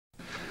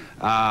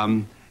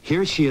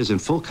Here she is in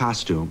full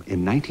costume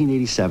in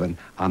 1987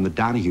 on the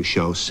Donahue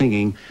show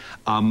singing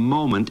a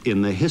moment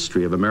in the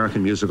history of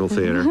American musical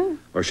theater,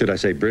 or should I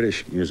say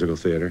British musical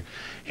theater.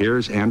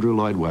 Here's Andrew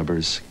Lloyd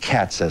Webber's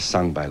Cats as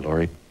sung by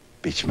Laurie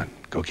Beechman.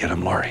 Go get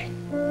him, Laurie.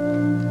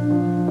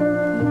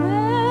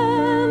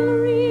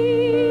 Memory,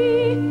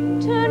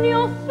 turn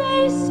your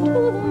face to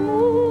the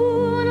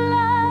moonlight.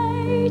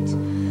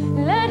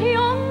 Let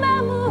your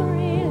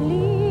memory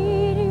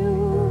lead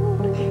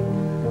you.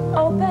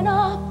 Open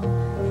up,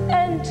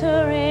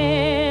 enter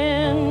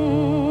in.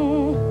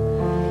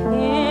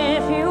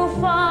 If you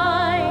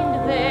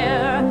find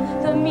there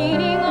the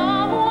meaning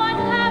of what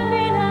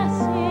happiness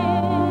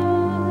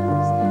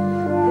is,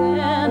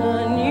 then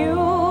a new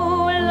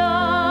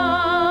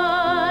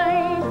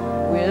life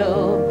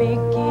will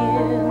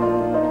begin.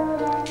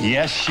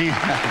 Yes, she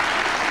has.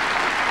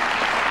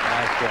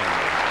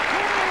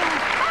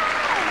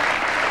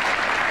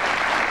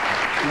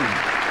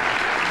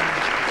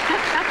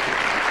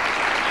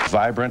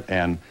 Vibrant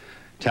and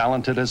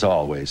talented as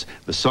always.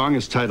 The song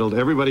is titled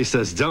Everybody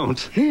Says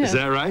Don't. Is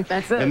that right?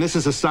 That's it. And this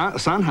is a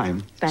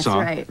Sondheim That's song.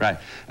 right. Right.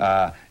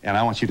 And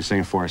I want you to sing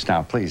it for us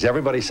now, please.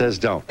 Everybody Says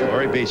Don't.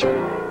 Laurie Beechman.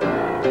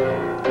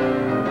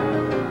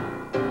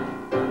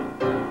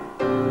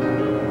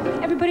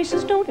 Everybody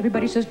says don't,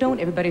 everybody says don't,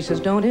 everybody says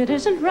don't, it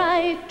isn't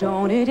right,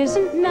 don't, it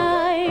isn't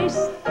nice.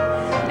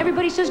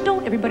 Everybody says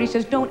don't, everybody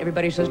says don't,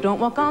 everybody says don't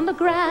walk on the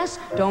grass,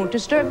 don't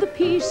disturb the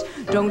peace,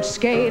 don't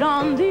skate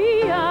on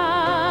the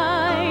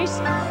ice.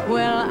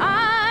 Well,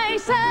 I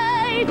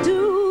say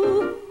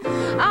do,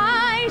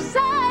 I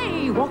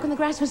say walk on the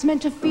grass was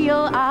meant to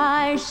feel,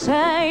 I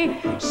say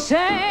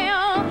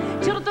sail,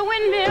 tilt at the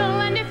windmill,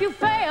 and if you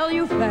fail,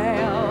 you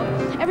fail.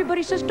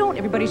 Everybody says don't,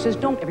 everybody says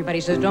don't, everybody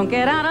says don't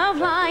get out of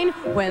line.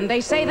 When they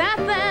say that,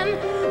 then,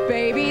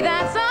 baby,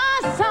 that's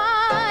a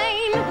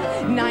sign.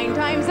 9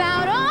 times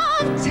out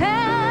of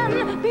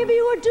 10, baby,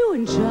 you are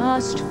doing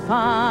just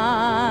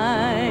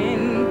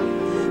fine.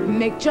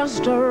 Make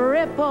just a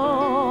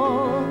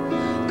ripple.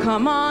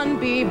 Come on,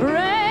 be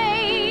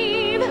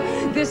brave.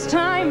 This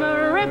time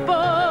a ripple.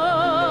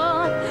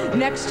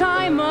 Next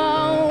time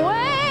a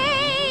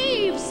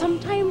wave.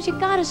 Sometimes you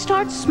gotta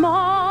start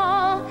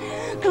small.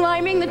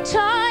 Climbing the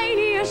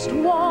tiniest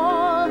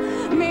wall.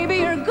 Maybe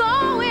you're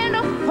going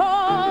to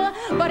fall,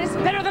 but it's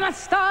better than not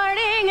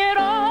starting at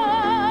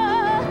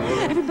all.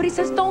 Everybody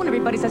says don't,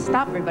 everybody says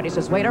stop, everybody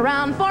says wait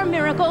around for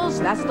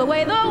miracles. That's the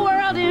way the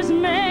world is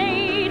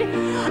made.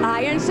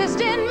 I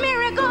insist in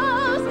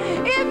miracles.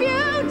 If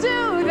you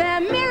do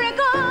them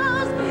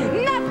miracles,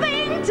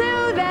 nothing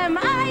to them.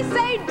 I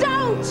say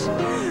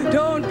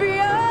don't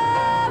be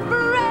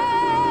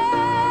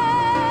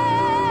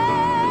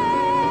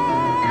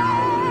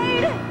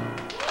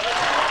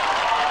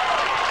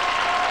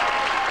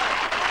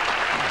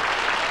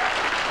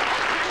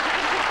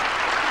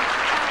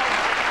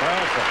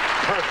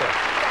Perfect.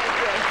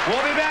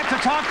 We'll be back to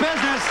talk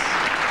business.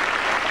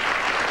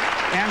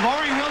 And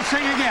Laurie will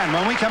sing again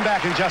when we come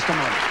back in just a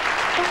moment.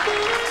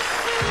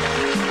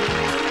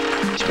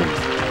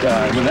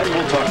 And then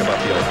we'll talk about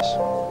the others.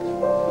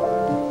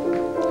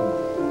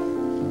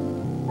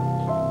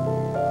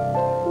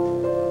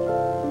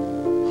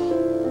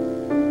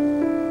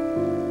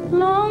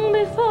 Long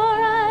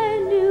before I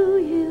knew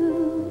you,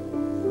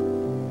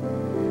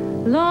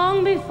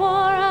 long before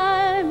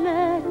I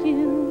met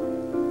you,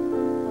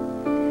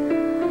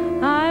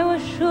 I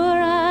was sure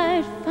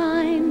I'd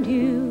find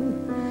you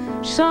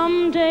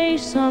someday,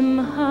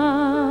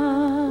 somehow.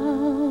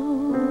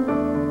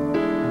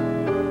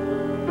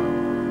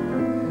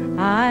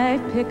 I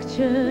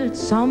pictured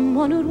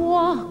someone who'd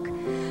walk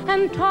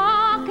and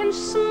talk and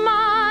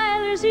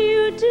smile as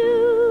you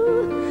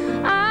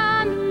do,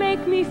 and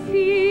make me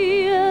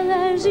feel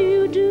as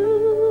you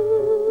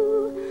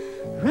do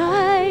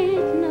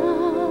right now.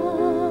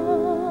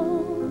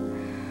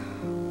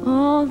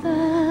 All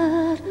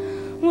that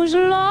was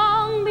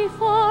long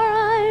before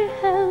I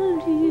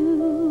held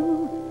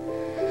you,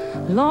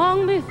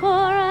 long before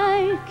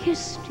I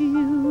kissed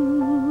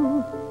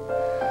you,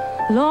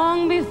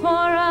 long before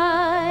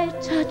I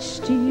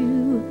touched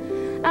you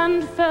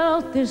and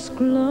felt this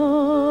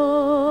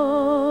glow.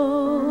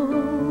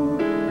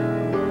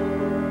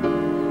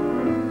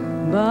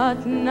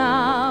 But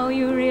now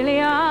you really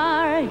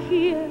are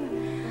here,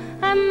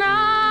 and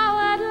now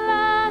at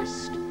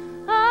last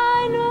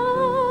I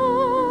know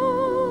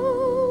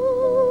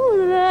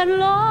that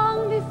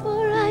long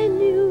before I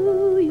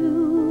knew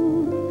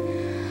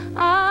you,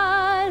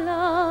 I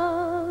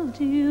loved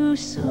you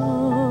so.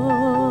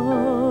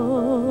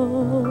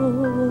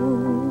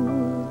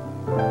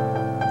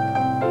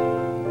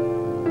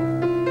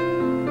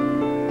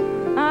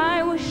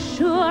 I was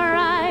sure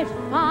I'd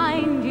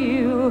find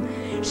you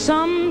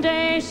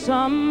someday,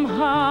 somehow.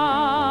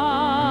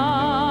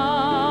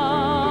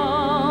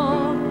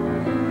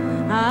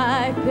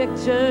 I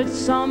pictured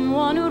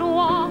someone who'd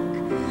walk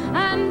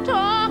and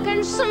talk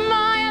and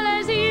smile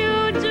as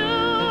you do,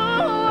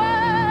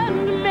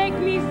 and make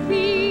me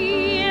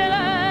feel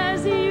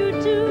as you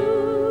do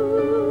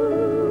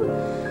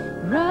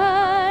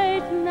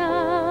right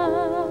now.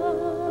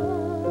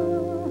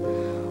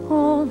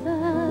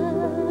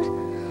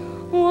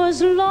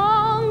 'twas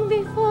long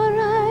before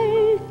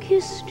I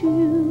kissed you,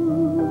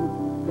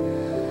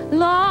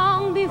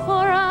 long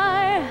before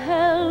I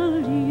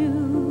held you,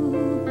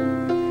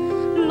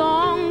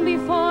 long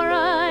before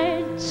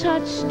I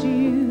touched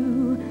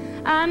you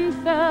and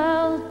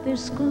felt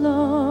this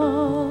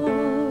glow.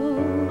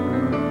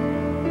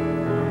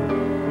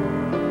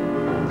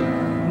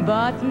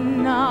 But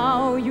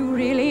now you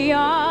really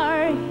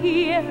are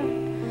here,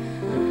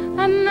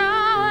 and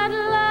now at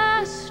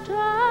last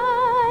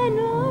I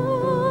know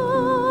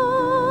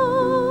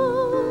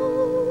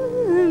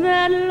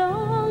that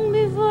long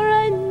before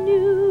I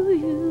knew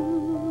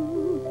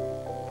you,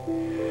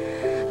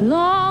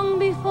 long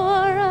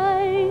before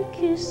I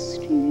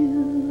kissed you,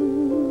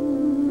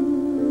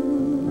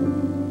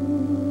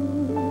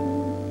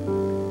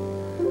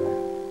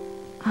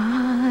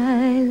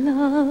 I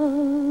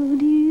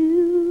loved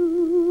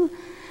you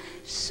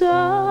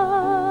so.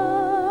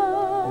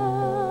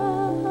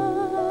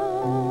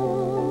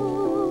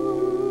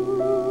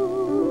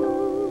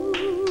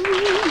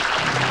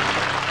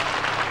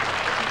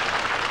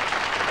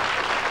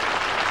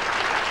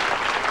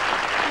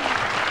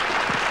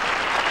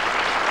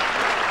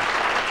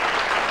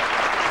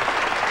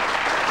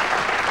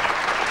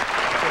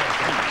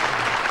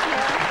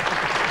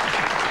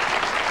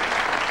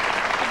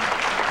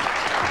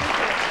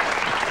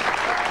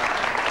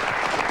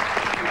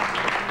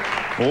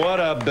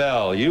 What a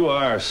bell. You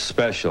are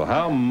special.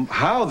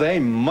 How they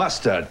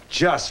must have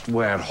just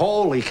went,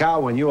 holy cow,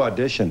 when you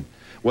auditioned.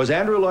 Was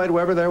Andrew Lloyd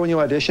Webber there when you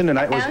auditioned? And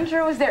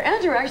Andrew was there.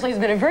 Andrew actually has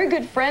been a very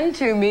good friend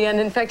to me, and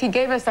in fact, he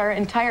gave us our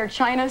entire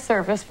China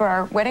service for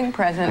our wedding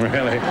present.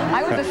 Really?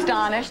 I was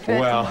astonished.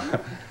 Well,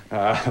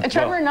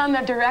 Trevor Nunn,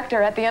 the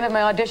director, at the end of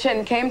my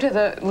audition, came to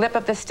the lip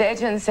of the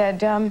stage and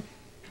said, I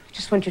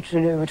just want you to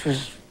know it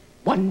was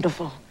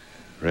wonderful.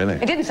 Really?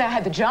 He didn't say I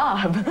had the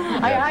job.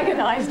 Yes. I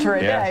agonized for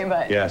a day,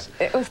 but yes.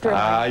 It was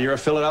thrilling. You're a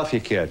Philadelphia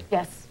kid.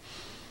 Yes.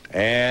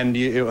 And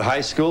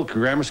high school,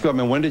 grammar school, I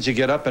mean, when did you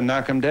get up and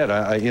knock them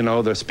dead? You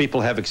know, there's people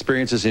have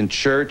experiences in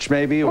church,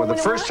 maybe, or the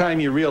first time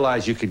you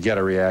realized you could get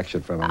a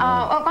reaction from them.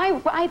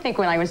 I think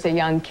when I was a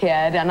young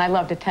kid, and I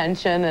loved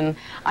attention, and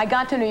I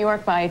got to New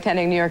York by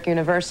attending New York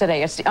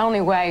University. It's the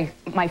only way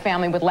my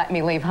family would let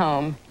me leave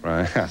home.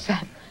 Right.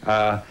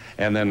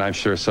 And then I'm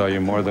sure saw you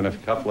more than a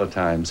couple of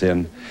times.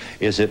 And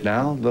is it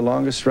now the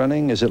longest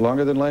running? Is it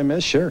longer than Les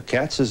Mis? Sure.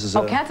 Cats is...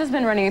 Cats has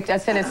been running,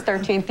 it's in its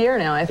 13th year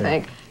now, I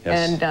think.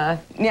 Yes. And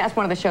yeah, it's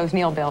one of the shows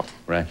Neil built.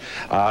 Right.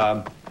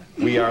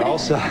 We are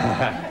also...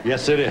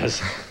 Yes, it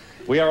is.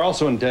 We are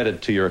also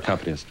indebted to your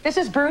accompanist. This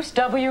is Bruce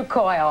W.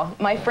 Coyle,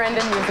 my friend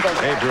and musical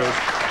director. Hey, Bruce.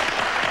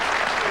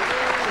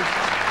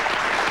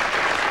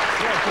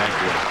 Thank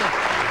you.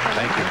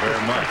 Thank you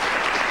very much.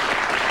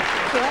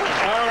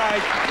 All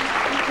right.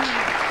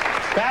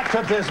 Back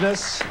to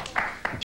business.